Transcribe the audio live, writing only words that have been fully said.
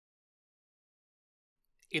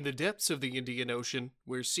In the depths of the Indian Ocean,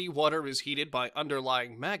 where seawater is heated by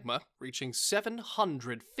underlying magma reaching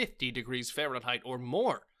 750 degrees Fahrenheit or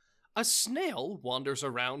more, a snail wanders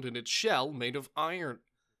around in its shell made of iron.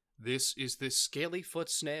 This is the scaly-foot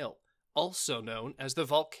snail, also known as the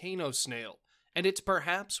volcano snail, and it's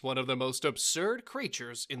perhaps one of the most absurd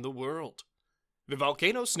creatures in the world. The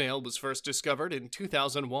volcano snail was first discovered in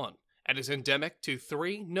 2001 and is endemic to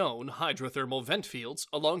 3 known hydrothermal vent fields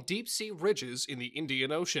along deep-sea ridges in the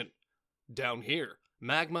Indian Ocean. Down here,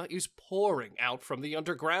 magma is pouring out from the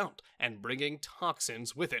underground and bringing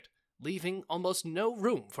toxins with it, leaving almost no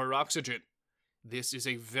room for oxygen. This is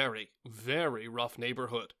a very, very rough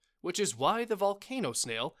neighborhood, which is why the volcano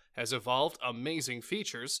snail has evolved amazing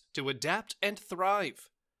features to adapt and thrive.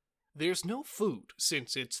 There's no food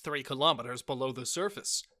since it's 3 kilometers below the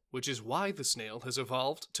surface, which is why the snail has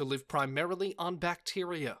evolved to live primarily on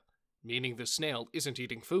bacteria, meaning the snail isn't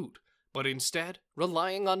eating food, but instead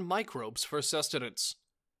relying on microbes for sustenance.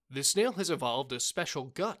 The snail has evolved a special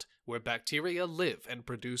gut where bacteria live and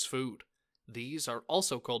produce food. These are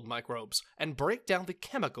also called microbes and break down the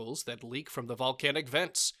chemicals that leak from the volcanic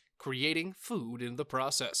vents, creating food in the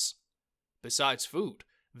process. Besides food,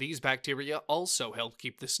 these bacteria also help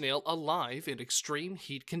keep the snail alive in extreme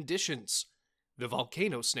heat conditions. The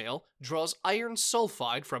volcano snail draws iron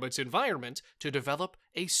sulfide from its environment to develop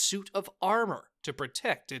a suit of armor to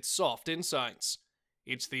protect its soft insides.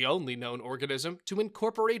 It's the only known organism to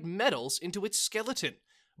incorporate metals into its skeleton,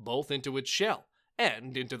 both into its shell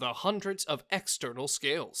and into the hundreds of external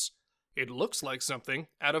scales. It looks like something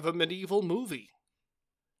out of a medieval movie.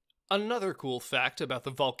 Another cool fact about the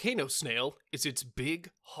volcano snail is its big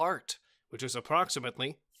heart, which is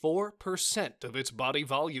approximately 4% of its body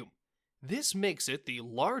volume. This makes it the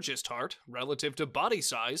largest heart relative to body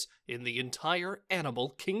size in the entire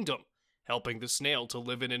animal kingdom, helping the snail to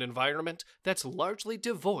live in an environment that's largely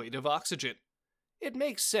devoid of oxygen. It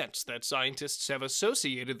makes sense that scientists have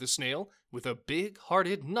associated the snail with a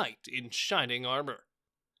big-hearted knight in shining armor.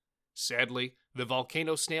 Sadly, the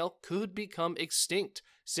volcano snail could become extinct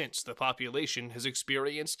since the population has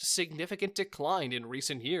experienced significant decline in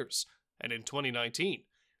recent years, and in 2019,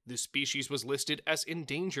 the species was listed as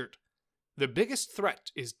endangered. The biggest threat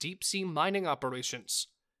is deep-sea mining operations.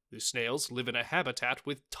 The snails live in a habitat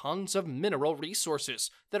with tons of mineral resources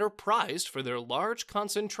that are prized for their large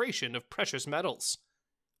concentration of precious metals.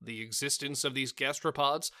 The existence of these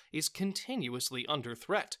gastropods is continuously under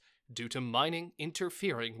threat due to mining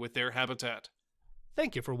interfering with their habitat.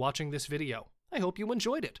 Thank you for watching this video. I hope you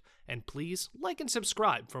enjoyed it, and please like and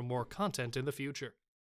subscribe for more content in the future.